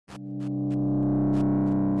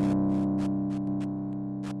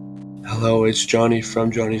Hello, it's Johnny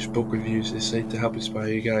from Johnny's Book Reviews. It's like to help inspire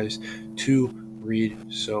you guys to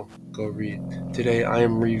read, so go read. Today I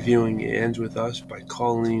am reviewing It Ends With Us by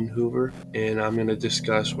Colleen Hoover, and I'm going to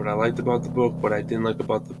discuss what I liked about the book, what I didn't like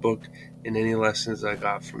about the book, and any lessons I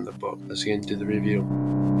got from the book. Let's get into the review.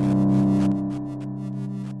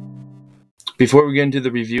 Before we get into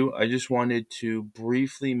the review, I just wanted to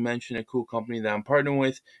briefly mention a cool company that I'm partnering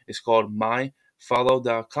with. It's called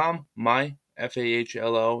myfollow.com,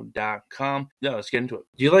 myfahlo.com. Yeah, let's get into it.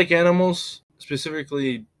 Do you like animals,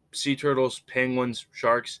 specifically sea turtles, penguins,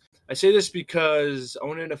 sharks? I say this because I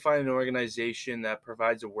wanted to find an organization that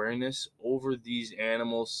provides awareness over these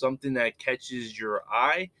animals, something that catches your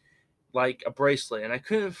eye, like a bracelet. And I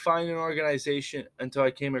couldn't find an organization until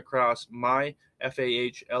I came across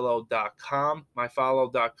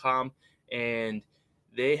myfollow.com, and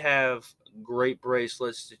they have great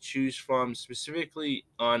bracelets to choose from, specifically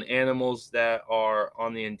on animals that are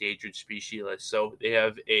on the endangered species list. So they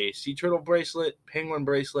have a sea turtle bracelet, penguin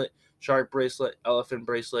bracelet, shark bracelet, elephant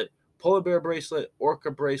bracelet, polar bear bracelet,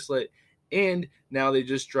 orca bracelet, and now they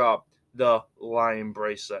just dropped the lion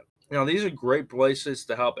bracelet. Now, these are great bracelets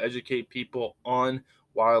to help educate people on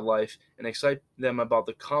wildlife and excite them about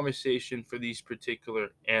the conversation for these particular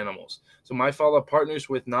animals. So, my follow partners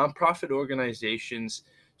with nonprofit organizations,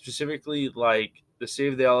 specifically like the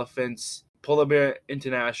Save the Elephants, Polar Bear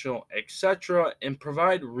International, etc., and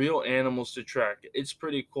provide real animals to track. It's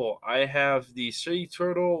pretty cool. I have the sea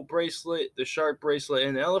turtle bracelet, the shark bracelet,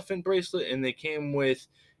 and the elephant bracelet, and they came with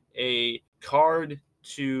a card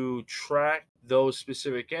to track those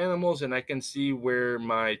specific animals, and I can see where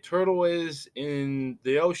my turtle is in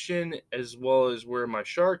the ocean as well as where my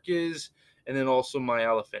shark is, and then also my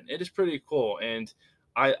elephant. It is pretty cool, and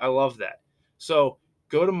I love that. So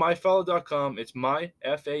go to myfollow.com. It's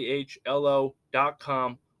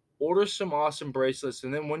myfahlo.com. Order some awesome bracelets,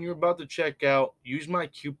 and then when you're about to check out, use my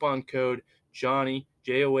coupon code Johnny,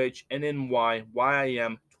 JOHNNY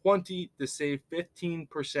YIM 20 to save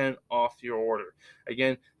 15% off your order.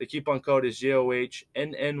 Again, the coupon code is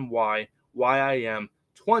JOHNNY YIM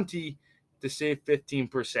 20 to save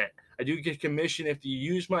 15%. I do get commission if you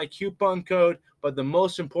use my coupon code, but the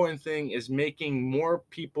most important thing is making more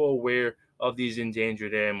people aware of these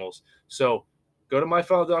endangered animals. So go to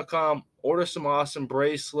myfollow.com, order some awesome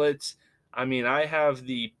bracelets. I mean, I have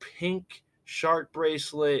the pink shark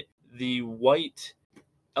bracelet, the white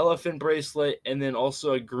elephant bracelet, and then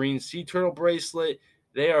also a green sea turtle bracelet.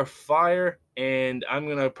 They are fire, and I'm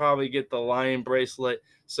going to probably get the lion bracelet.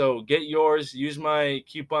 So get yours, use my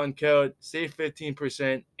coupon code, save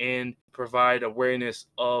 15%, and provide awareness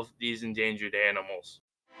of these endangered animals.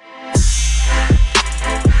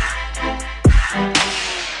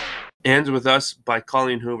 Ends With Us by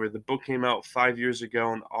Colleen Hoover. The book came out 5 years ago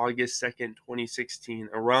on August 2nd, 2016.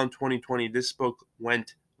 Around 2020, this book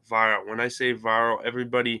went viral. When I say viral,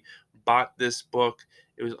 everybody bought this book.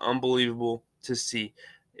 It was unbelievable to see.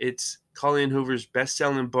 It's Colleen Hoover's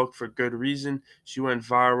best-selling book for good reason. She went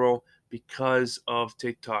viral because of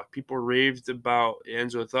TikTok. People raved about It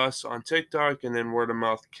Ends With Us on TikTok, and then word of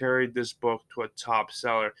mouth carried this book to a top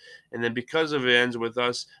seller. And then because of It Ends With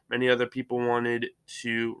Us, many other people wanted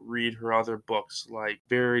to read her other books like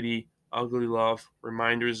Verity, Ugly Love,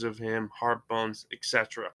 Reminders of Him, Heartbones,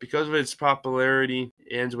 etc. Because of its popularity,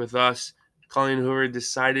 It Ends With Us, Colleen Hoover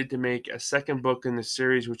decided to make a second book in the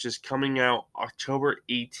series, which is coming out October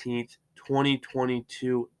 18th,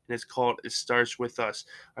 2022, and it's called It Starts With Us.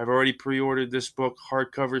 I've already pre-ordered this book,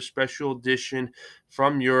 hardcover special edition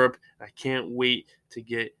from Europe. I can't wait to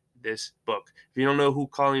get this book. If you don't know who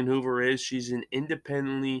Colleen Hoover is, she's an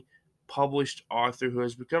independently published author who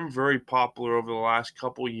has become very popular over the last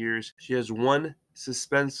couple years. She has one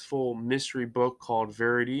suspenseful mystery book called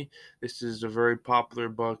Verity. This is a very popular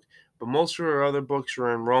book, but most of her other books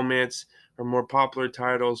are in romance. Her more popular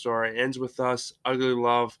titles are It Ends With Us, Ugly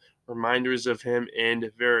Love, Reminders of Him,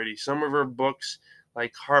 and Verity. Some of her books,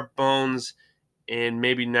 like Heartbones and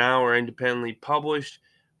Maybe Now, are independently published,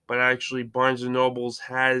 but actually Barnes & Nobles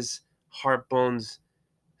has Heartbones,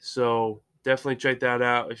 so definitely check that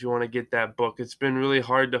out if you want to get that book. It's been really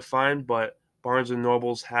hard to find, but Barnes &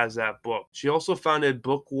 Nobles has that book. She also founded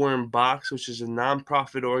Bookworm Box, which is a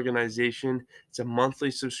nonprofit organization. It's a monthly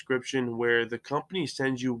subscription where the company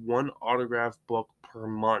sends you one autographed book per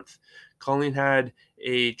month. Colleen had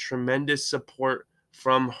a tremendous support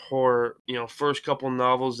from her first couple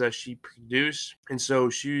novels that she produced, and so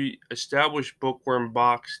she established Bookworm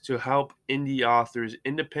Box to help indie authors,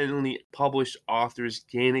 independently published authors,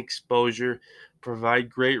 gain exposure, provide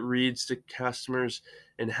great reads to customers,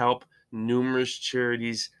 and help numerous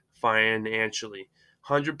charities financially.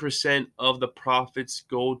 100% of the profits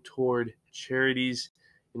go toward charities.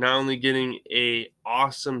 You're not only getting a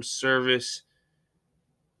awesome service,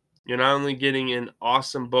 you're not only getting an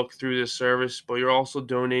awesome book through this service, but you're also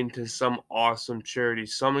donating to some awesome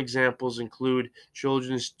charities. Some examples include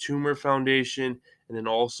Children's Tumor Foundation and then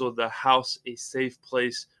also the House, a Safe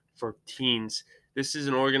Place for Teens. This is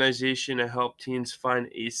an organization to help teens find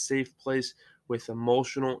a safe place with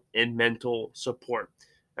emotional and mental support.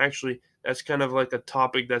 Actually, that's kind of like a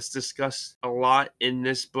topic that's discussed a lot in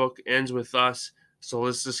this book, Ends With Us. So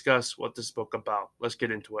let's discuss what this book about. Let's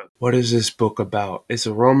get into it. What is this book about? It's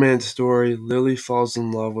a romance story. Lily falls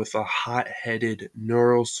in love with a hot-headed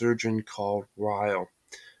neurosurgeon called Ryle.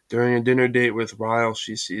 During a dinner date with Ryle,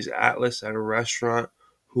 she sees Atlas at a restaurant,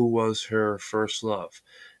 who was her first love.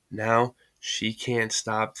 Now she can't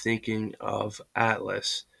stop thinking of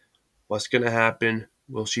Atlas. What's going to happen?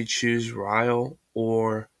 Will she choose Ryle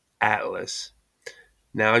or Atlas?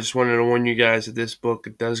 Now, I just wanted to warn you guys that this book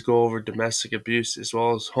does go over domestic abuse as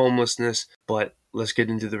well as homelessness, but let's get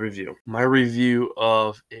into the review. My review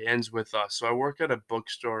of It Ends With Us. So I work at a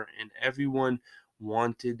bookstore, and everyone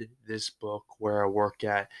wanted this book where I work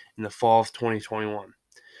at in the fall of 2021.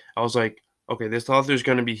 I was like, okay, this author is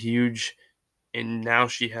going to be huge, and now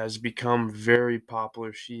she has become very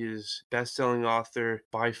popular. She is best-selling author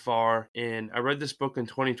by far, and I read this book in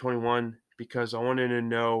 2021 because I wanted to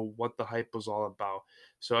know what the hype was all about.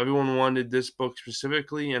 So everyone wanted this book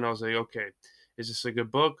specifically, and I was like, okay, is this a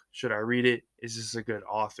good book? Should I read it? Is this a good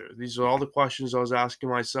author? These are all the questions I was asking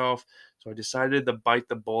myself, so I decided to bite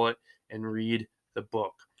the bullet and read the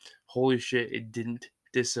book. Holy shit, it didn't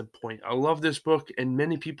disappoint. I love this book, and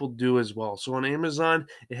many people do as well. So on Amazon,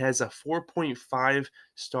 it has a 4.5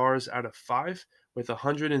 stars out of 5 with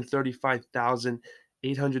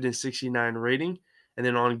 135,869 rating. And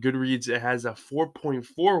then on Goodreads, it has a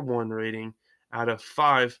 4.41 rating out of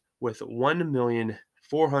 5 with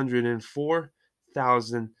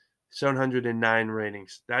 1,404,709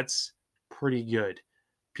 ratings. That's pretty good.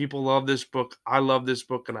 People love this book. I love this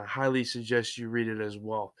book, and I highly suggest you read it as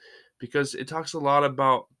well because it talks a lot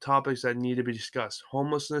about topics that need to be discussed: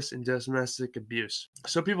 homelessness and domestic abuse.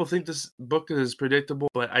 Some people think this book is predictable,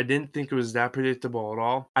 but I didn't think it was that predictable at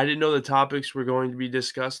all. I didn't know the topics were going to be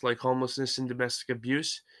discussed, like homelessness and domestic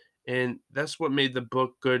abuse, and that's what made the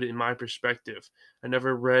book good in my perspective. I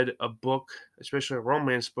never read a book, especially a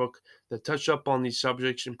romance book, that touched up on these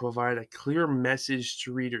subjects and provide a clear message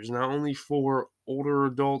to readers, not only for older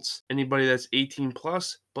adults, anybody that's 18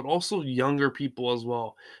 plus, but also younger people as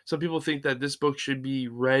well. Some people think that this book should be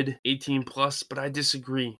read 18 plus, but I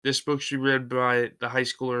disagree. This book should be read by the high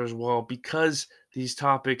schooler as well because these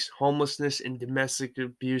topics, homelessness and domestic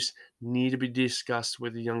abuse, need to be discussed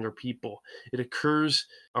with the younger people. It occurs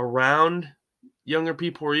around younger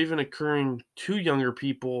people or even occurring to younger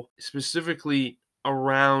people, specifically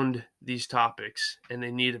around these topics, and they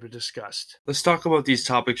need to be discussed. Let's talk about these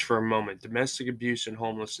topics for a moment. Domestic abuse and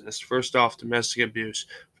homelessness. First off, domestic abuse.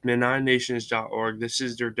 From UnitedNations.org, this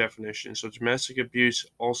is their definition. So domestic abuse,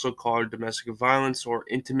 also called domestic violence or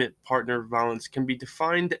intimate partner violence, can be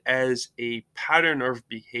defined as a pattern of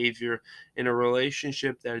behavior in a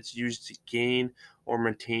relationship that is used to gain or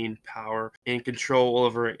maintain power and control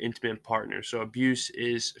over an intimate partner. So abuse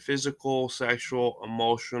is physical, sexual,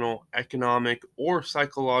 emotional, economic, or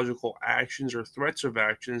psychological actions or threats of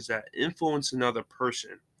actions that influence another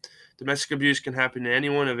person. Domestic abuse can happen to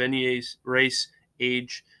anyone of any age, race,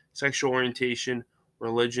 age, sexual orientation,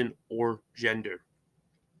 religion, or gender.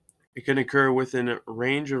 It can occur within a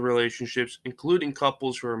range of relationships, including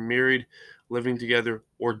couples who are married, living together,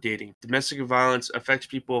 or dating. Domestic violence affects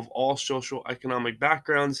people of all social economic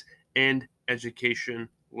backgrounds and education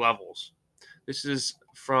levels. This is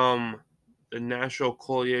from the National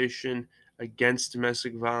Coalition Against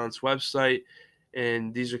Domestic Violence website,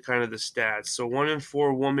 and these are kind of the stats. So 1 in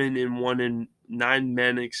 4 women and 1 in 9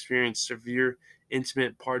 men experience severe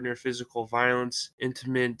intimate partner physical violence,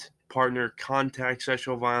 intimate partner contact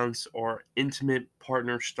sexual violence, or intimate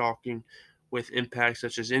partner stalking with impacts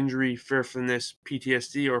such as injury, fearfulness,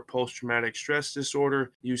 PTSD, or post-traumatic stress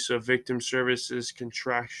disorder, use of victim services,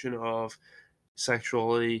 contraction of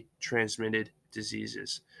sexually transmitted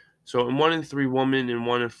diseases. So, in 1 in 3 women and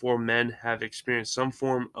 1 in 4 men have experienced some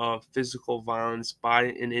form of physical violence by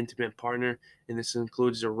an intimate partner, and this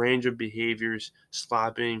includes a range of behaviors: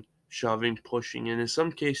 slapping, shoving, pushing, and in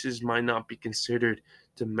some cases might not be considered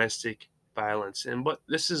domestic violence. And but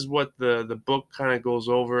this is what the book kind of goes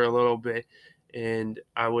over a little bit, and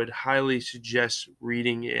I would highly suggest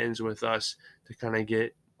reading It Ends With Us to kind of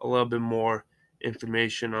get a little bit more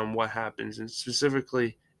information on what happens, and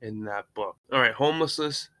specifically in that book. All right,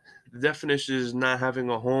 homelessness. The definition is not having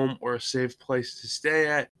a home or a safe place to stay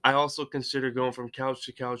at. I also consider going from couch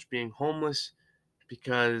to couch being homeless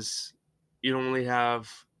because you don't really have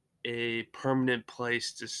a permanent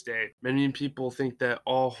place to stay. Many people think that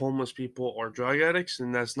all homeless people are drug addicts,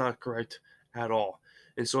 and that's not correct at all.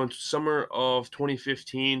 And so in summer of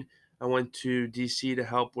 2015, I went to DC to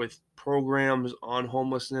help with programs on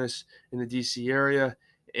homelessness in the DC area,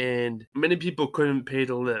 and many people couldn't pay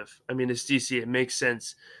to live. I mean, it's DC, it makes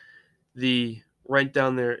sense. The rent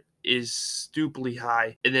down there is stupidly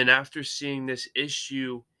high. And then after seeing this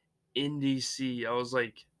issue in DC, I was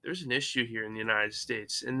like, there's an issue here in the United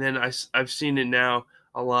States. And then I've seen it now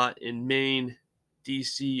a lot in Maine,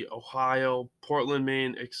 DC, Ohio, Portland,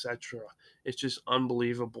 Maine, etc. It's just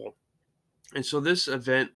unbelievable. And so this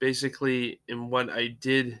event basically, and what I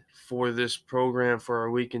did for this program for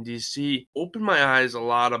a week in DC, opened my eyes a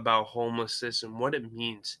lot about homelessness and what it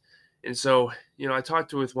means. And so, I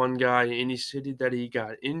talked with one guy and he said that he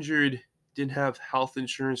got injured, didn't have health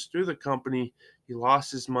insurance through the company, he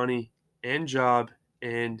lost his money and job,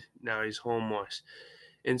 and now he's homeless.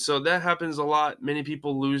 And so that happens a lot. Many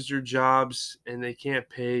people lose their jobs and they can't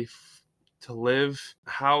pay to live.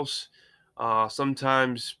 House.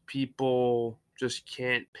 Sometimes people just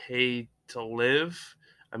can't pay to live.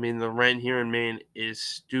 I mean, the rent here in Maine is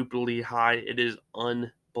stupidly high. It is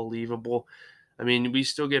unbelievable. I mean, we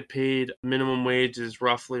still get paid. Minimum wage is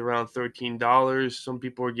roughly around $13. Some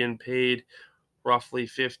people are getting paid roughly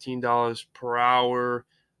 $15 per hour,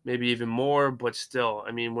 maybe even more, but still,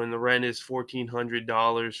 I mean, when the rent is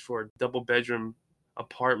 $1,400 for a double bedroom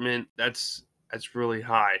apartment, that's really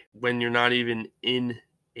high. When you're not even in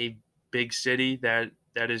a big city, that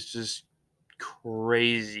is just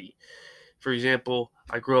crazy. For example,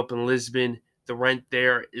 I grew up in Lisbon. The rent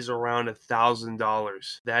there is around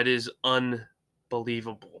 $1,000. That is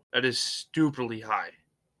unbelievable. That is stupidly high.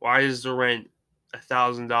 Why is the rent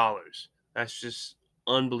 $1,000? That's just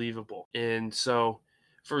unbelievable. And so,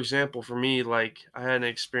 for example, for me, like I had an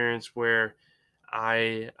experience where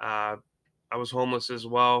I uh, I was homeless as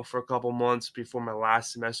well for a couple months before my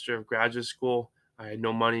last semester of graduate school. I had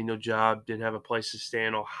no money, no job, didn't have a place to stay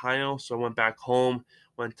in Ohio. So I went back home,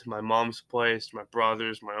 went to my mom's place, my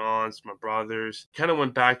brothers, my aunts, my brothers. Kind of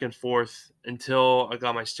went back and forth until I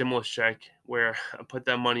got my stimulus check, where I put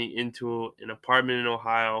that money into an apartment in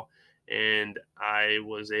Ohio, and I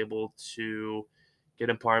was able to get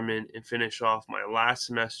an apartment and finish off my last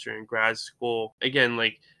semester in grad school. Again,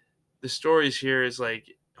 like the stories here is like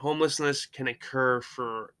homelessness can occur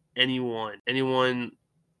for anyone in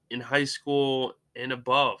high school and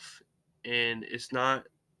above. And it's not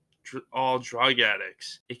all drug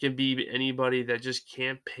addicts. It can be anybody that just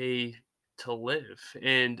can't pay to live.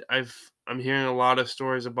 And I'm hearing a lot of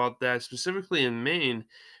stories about that, specifically in Maine,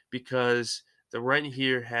 because the rent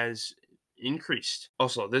here has increased.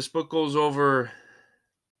 Also, this book goes over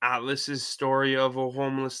Atlas's story of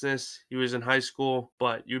homelessness. He was in high school,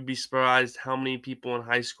 but you'd be surprised how many people in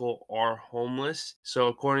high school are homeless. So,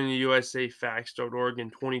 according to USAFacts.org, in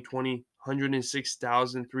 2020,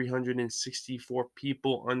 106,364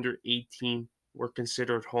 people under 18 were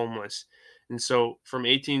considered homeless. And so, from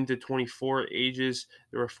 18 to 24 ages,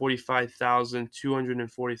 there were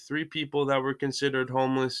 45,243 people that were considered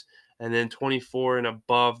homeless. And then 24 and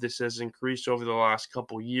above, this has increased over the last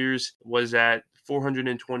couple years, was at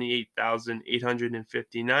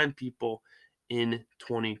 428,859 people in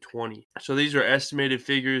 2020. So these are estimated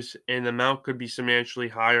figures, and the amount could be substantially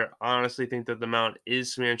higher. I honestly think that the amount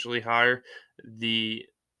is substantially higher. The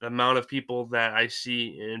amount of people that I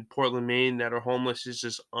see in Portland, Maine that are homeless is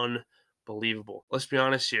just unbelievable. Let's be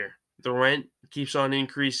honest here. The rent keeps on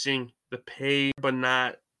increasing, the pay, but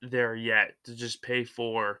not there yet to just pay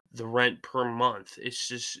for the rent per month. It's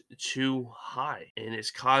just too high, and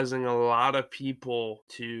it's causing a lot of people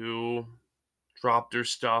to drop their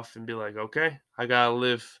stuff and be like, okay, I gotta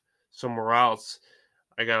live somewhere else.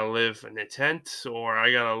 I gotta live in a tent, or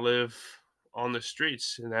I gotta live on the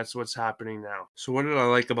streets. And that's what's happening now. So what did I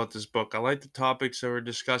like about this book? I like the topics that were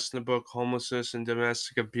discussed in the book: homelessness and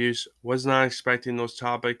domestic abuse. Was not expecting those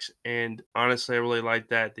topics, and honestly I really like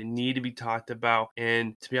that. They need to be talked about.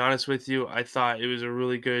 And to be honest with you, I thought it was a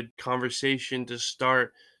really good conversation to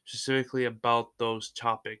start specifically about those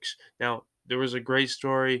topics. Now, there was a great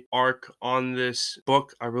story arc on this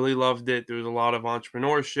book. I really loved it. There was a lot of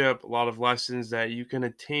entrepreneurship, a lot of lessons that you can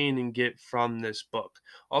attain and get from this book.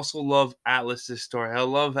 Also love Atlas's story. I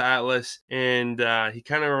love Atlas, and he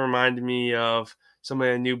kind of reminded me of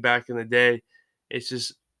somebody I knew back in the day. It's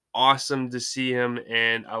just awesome to see him,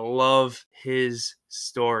 and I love his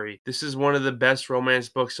story. This is one of the best romance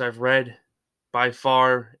books I've read by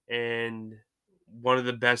far, and one of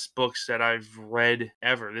the best books that I've read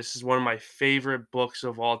ever. This is one of my favorite books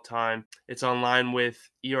of all time. It's online with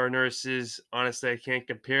ER Nurses. Honestly, I can't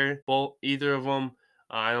compare either of them.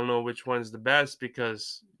 I don't know which one's the best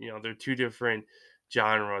because, they're two different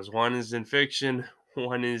genres. One is in fiction,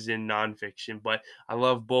 one is in nonfiction. But I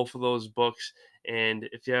love both of those books. And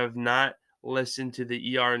if you have not listened to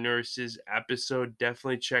the ER Nurses episode,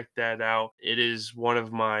 definitely check that out. It is one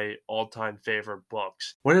of my all-time favorite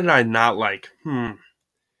books. What did I not like? To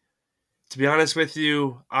be honest with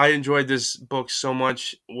you, I enjoyed this book so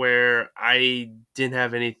much where I didn't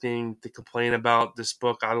have anything to complain about this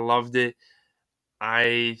book. I loved it.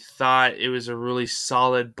 I thought it was a really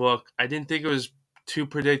solid book. I didn't think it was too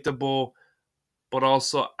predictable, but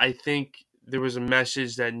also I think there was a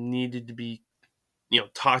message that needed to be,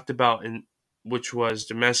 talked about, and which was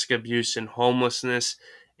domestic abuse and homelessness.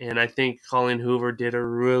 And I think Colleen Hoover did a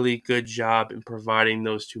really good job in providing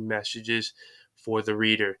those two messages for the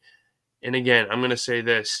reader. And again, I'm going to say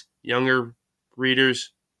this: younger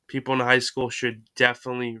readers, people in high school should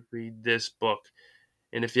definitely read this book.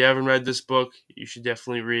 And if you haven't read this book, you should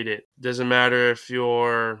definitely read it. Doesn't matter if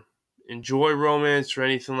you're enjoy romance or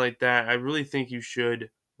anything like that. I really think you should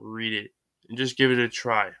read it and just give it a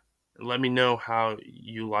try. And let me know how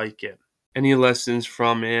you like it. Any lessons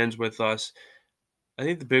from Ands with Us? I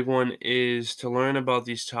think the big one is to learn about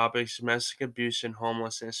these topics, domestic abuse and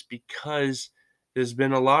homelessness, because there's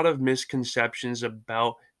been a lot of misconceptions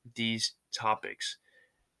about these topics.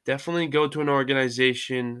 Definitely go to an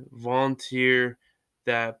organization, volunteer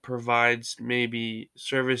that provides maybe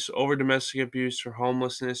service over domestic abuse or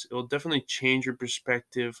homelessness. It will definitely change your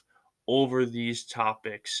perspective over these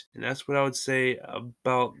topics. And that's what I would say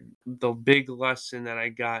about the big lesson that I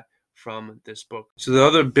got from this book. So the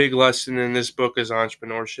other big lesson in this book is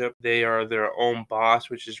entrepreneurship. They are their own boss,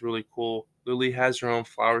 which is really cool. Lily has her own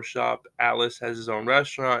flower shop. Atlas has his own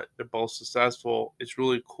restaurant. They're both successful. It's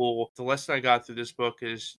really cool. The lesson I got through this book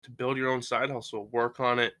is to build your own side hustle, work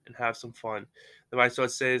on it, and have some fun. The advice I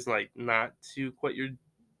would say is not to quit your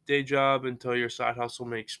day job until your side hustle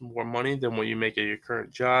makes more money than what you make at your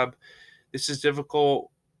current job. This is difficult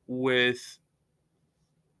with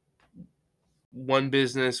one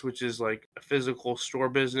business, which is like a physical store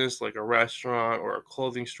business, like a restaurant or a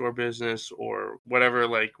clothing store business or whatever.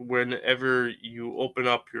 Like whenever you open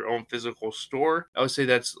up your own physical store, I would say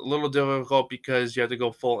that's a little difficult because you have to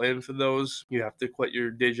go full in for those. You have to quit your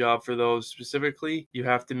day job for those specifically. You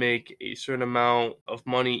have to make a certain amount of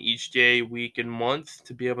money each day, week, and month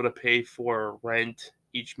to be able to pay for rent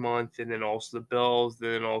each month, and then also the bills,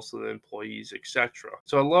 then also the employees, etc.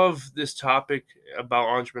 So I love this topic about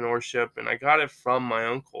entrepreneurship, and I got it from my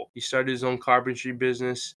uncle. He started his own carpentry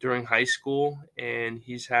business during high school, and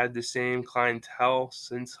he's had the same clientele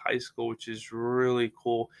since high school, which is really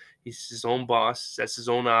cool. He's his own boss, sets his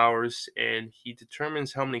own hours, and he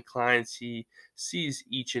determines how many clients he sees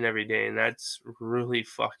each and every day, and that's really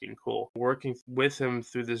fucking cool. Working with him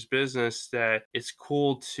through this business, that it's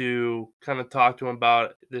cool to kind of talk to him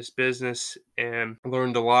about this business, and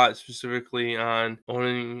learned a lot specifically on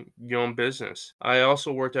owning your own business. I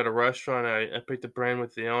also worked at a restaurant. I picked a brand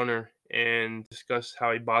with the owner and discussed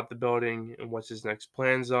how he bought the building and what his next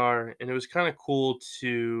plans are, and it was kind of cool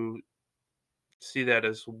to see that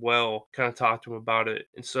as well, kind of talk to him about it.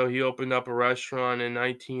 And so he opened up a restaurant in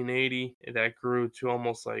 1980 that grew to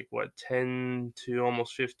almost 10 to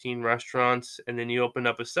almost 15 restaurants. And then he opened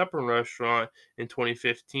up a separate restaurant in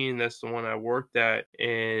 2015. That's the one I worked at,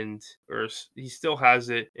 or he still has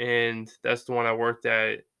it. And that's the one I worked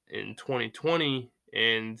at in 2020.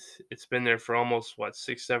 And it's been there for almost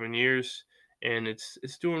 6-7 years, and it's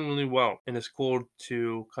doing really well. And it's cool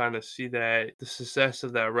to kind of see that the success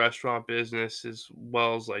of that restaurant business, as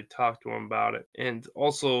well as talk to him about it. And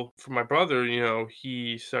also for my brother,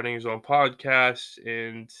 he's starting his own podcast,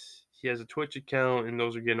 and he has a Twitch account, and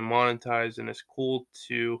those are getting monetized, and it's cool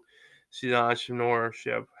to see the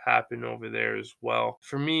entrepreneurship happen over there as well.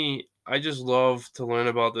 For me, I just love to learn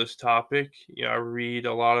about this topic. I read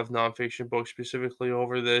a lot of nonfiction books specifically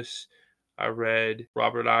over this. I read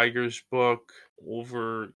Robert Iger's book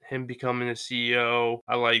over him becoming a CEO.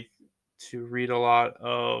 I like to read a lot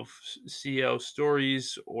of CEO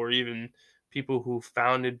stories, or even people who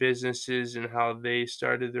founded businesses and how they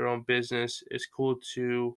started their own business. It's cool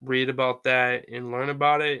to read about that and learn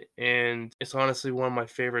about it. And it's honestly one of my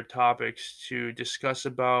favorite topics to discuss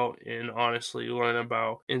about and honestly learn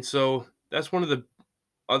about. And so that's one of the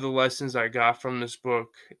other lessons I got from this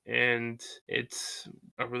book, and it's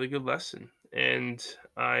a really good lesson. And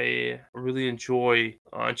I really enjoy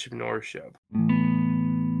entrepreneurship.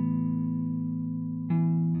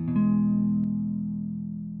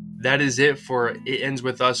 that is it for It Ends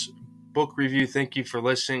With Us book review. Thank you for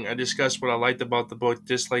listening. I discussed what I liked about the book,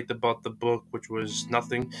 disliked about the book, which was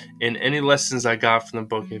nothing, and any lessons I got from the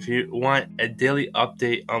book. If you want a daily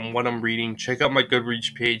update on what I'm reading, check out my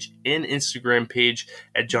Goodreads page and Instagram page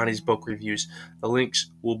at Johnny's Book Reviews. The links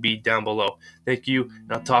will be down below. Thank you,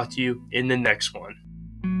 and I'll talk to you in the next one.